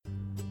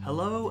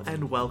Hello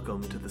and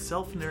welcome to the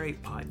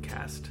Self-Narrate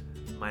Podcast.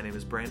 My name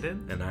is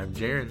Brandon. And I'm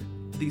Jaron.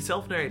 The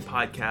Self-Narrate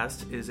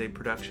Podcast is a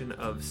production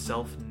of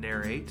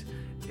Self-Narrate,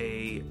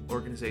 a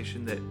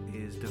organization that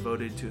is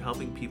devoted to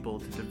helping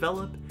people to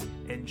develop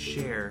and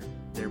share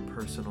their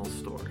personal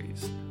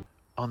stories.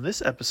 On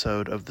this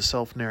episode of the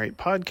Self-Narrate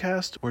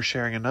Podcast, we're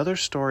sharing another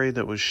story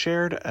that was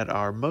shared at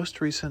our most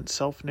recent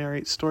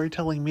Self-Narrate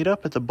Storytelling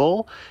Meetup at the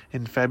Bull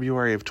in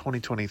February of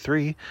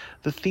 2023.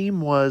 The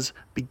theme was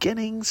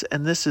beginnings,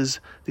 and this is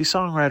the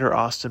songwriter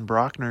Austin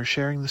Brockner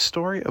sharing the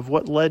story of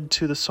what led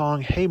to the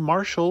song Hey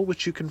Marshall,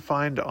 which you can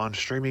find on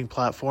streaming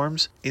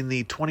platforms in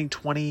the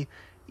 2020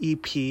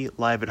 EP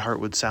Live at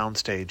Heartwood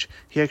Soundstage.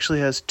 He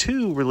actually has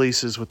 2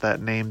 releases with that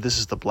name. This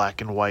is the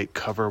black and white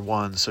cover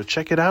one, so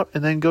check it out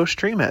and then go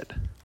stream it.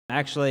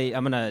 Actually,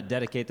 I'm going to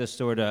dedicate this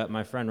story to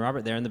my friend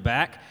Robert there in the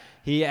back.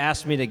 He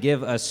asked me to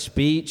give a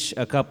speech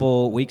a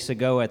couple weeks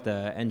ago at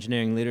the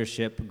engineering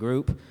leadership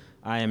group.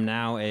 I am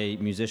now a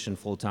musician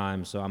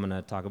full-time, so I'm going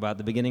to talk about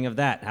the beginning of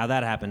that, how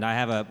that happened. I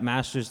have a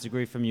master's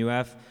degree from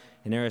UF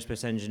in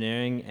aerospace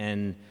engineering,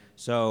 and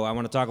so I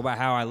want to talk about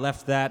how I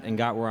left that and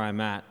got where I'm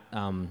at.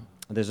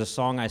 There's a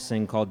song I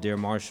sing called Dear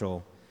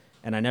Marshall,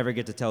 and I never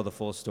get to tell the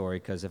full story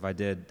because if I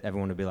did,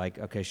 everyone would be like,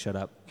 okay, shut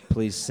up,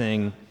 please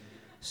sing.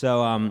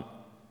 So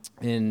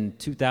in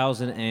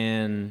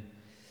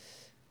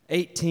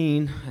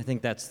 2018, I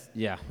think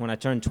when I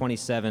turned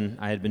 27,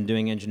 I had been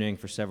doing engineering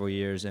for several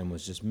years and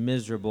was just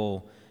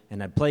miserable,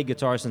 and I'd played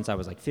guitar since I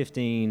was like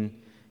 15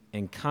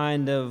 and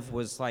kind of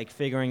was like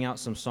figuring out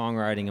some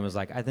songwriting and was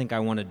like, I think I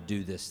want to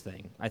do this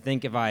thing. I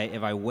think if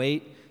I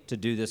wait to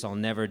do this, I'll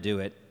never do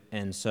it,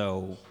 and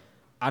so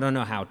I don't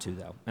know how to,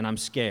 though, and I'm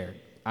scared.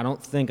 I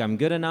don't think I'm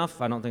good enough.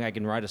 I don't think I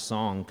can write a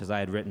song because I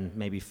had written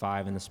maybe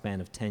 5 in the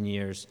span of 10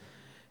 years.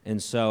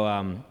 And so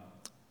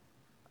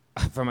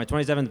for my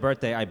 27th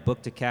birthday, I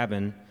booked a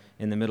cabin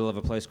in the middle of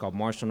a place called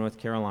Marshall, North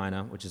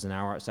Carolina, which is an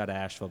hour outside of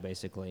Asheville,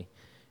 basically,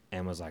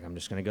 and was like, I'm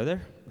just going to go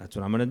there. That's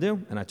what I'm going to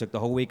do. And I took the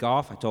whole week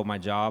off. I told my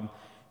job.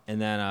 And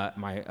then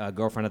my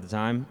girlfriend at the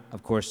time,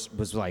 of course,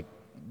 was like,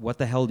 what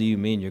the hell do you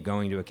mean you're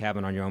going to a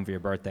cabin on your own for your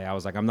birthday? I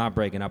was like, I'm not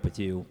breaking up with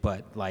you,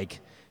 but like,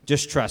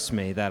 just trust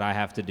me that I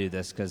have to do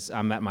this because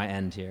I'm at my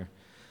end here.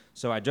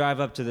 So I drive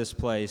up to this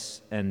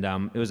place, and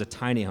it was a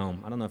tiny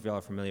home. I don't know if y'all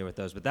are familiar with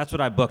those, but that's what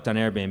I booked on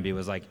Airbnb,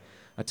 was like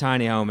a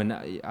tiny home, and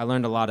I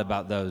learned a lot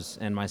about those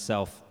and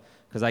myself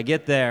because I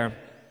get there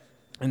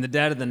in the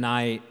dead of the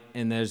night,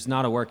 and there's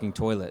not a working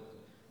toilet.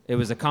 It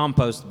was a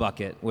compost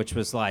bucket, which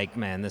was like,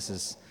 man, this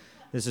is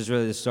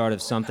really the start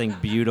of something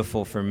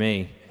beautiful for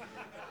me.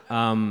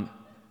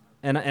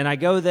 And I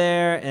go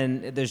there,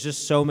 and there's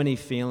just so many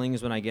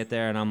feelings when I get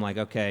there, and I'm like,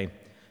 okay,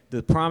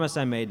 the promise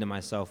I made to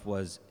myself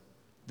was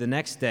the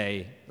next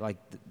day, like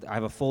I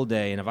have a full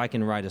day, and if I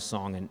can write a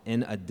song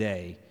in a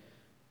day,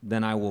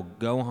 then I will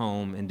go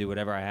home and do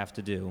whatever I have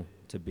to do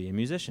to be a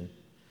musician.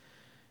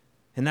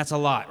 And that's a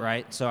lot,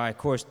 right? So I, of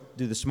course,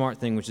 do the smart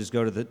thing, which is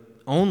go to the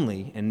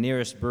only and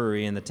nearest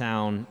brewery in the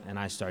town, and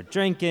I start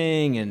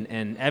drinking,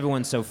 and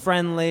everyone's so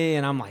friendly,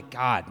 and I'm like,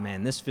 God,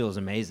 man, this feels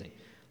amazing.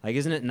 Like,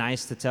 isn't it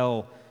nice to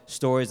tell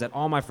stories that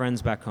all my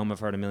friends back home have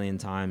heard a million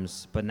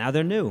times, but now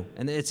they're new,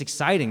 and it's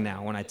exciting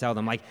now when I tell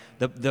them. Like,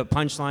 the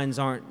punchlines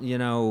aren't,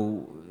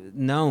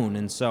 known,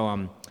 and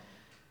so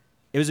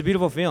it was a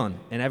beautiful feeling,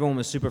 and everyone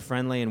was super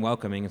friendly and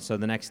welcoming, and so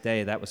the next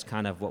day, that was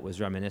kind of what was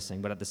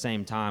reminiscing, but at the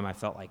same time, I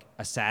felt like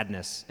a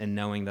sadness in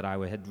knowing that I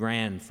had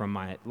ran from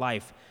my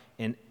life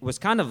and was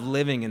kind of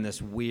living in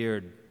this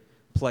weird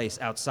place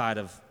outside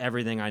of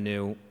everything I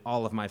knew,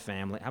 all of my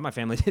family. My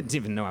family didn't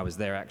even know I was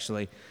there,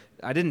 actually.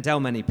 I didn't tell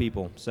many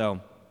people,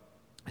 so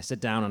I sit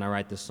down and I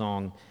write this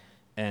song,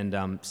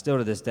 and still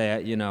to this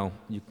day, you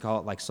call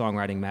it like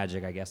songwriting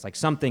magic, I guess. Like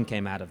something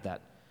came out of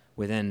that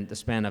within the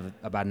span of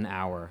about an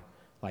hour,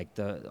 like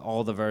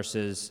all the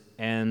verses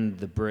and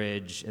the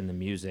bridge and the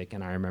music,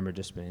 and I remember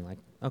just being like,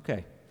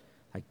 okay,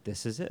 like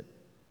this is it.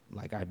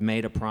 Like I've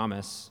made a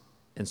promise,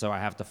 and so I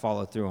have to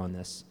follow through on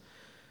this.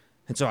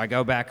 And so I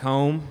go back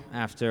home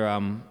after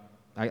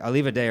I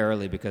leave a day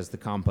early because the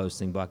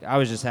composting bucket. I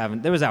was just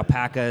there was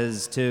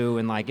alpacas too,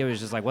 and like it was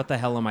just like, what the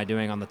hell am I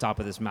doing on the top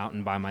of this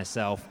mountain by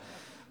myself?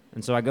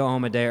 And so I go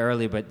home a day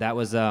early, but that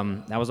was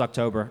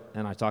October,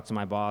 and I talked to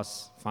my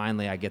boss.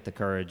 Finally, I get the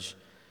courage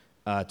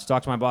to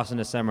talk to my boss in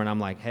December, and I'm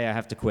like, hey, I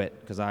have to quit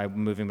because I'm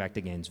moving back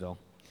to Gainesville.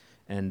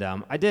 And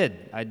I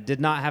did. I did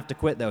not have to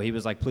quit, though. He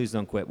was like, please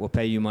don't quit. We'll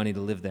pay you money to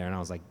live there. And I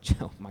was like,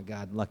 oh, my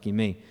God, lucky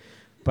me.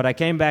 But I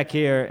came back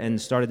here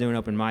and started doing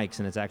open mics,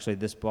 and it's actually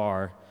this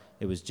bar.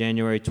 It was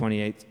January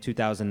 28th,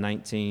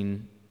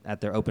 2019,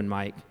 at their open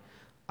mic.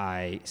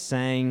 I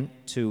sang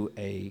to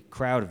a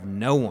crowd of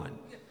no one,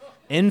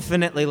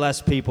 infinitely less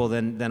people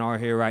than are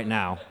here right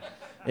now.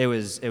 It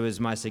was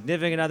my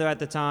significant other at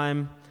the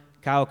time,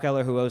 Kyle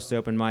Keller, who hosts the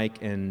open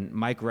mic, and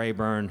Mike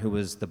Rayburn, who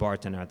was the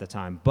bartender at the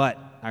time. But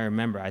I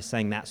remember I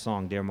sang that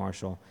song, Dear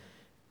Marshall,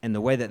 and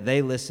the way that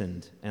they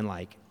listened and,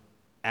 like,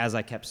 as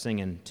I kept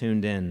singing,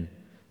 tuned in,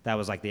 that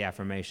was like the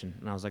affirmation.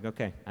 And I was like,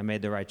 okay, I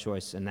made the right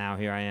choice, and now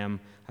here I am.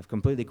 I've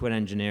completely quit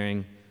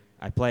engineering.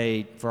 I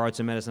play for Arts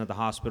and Medicine at the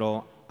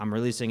hospital. I'm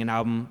releasing an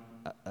album,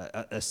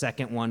 a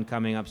second one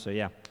coming up. So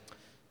yeah,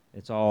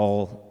 it's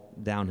all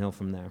downhill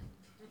from there.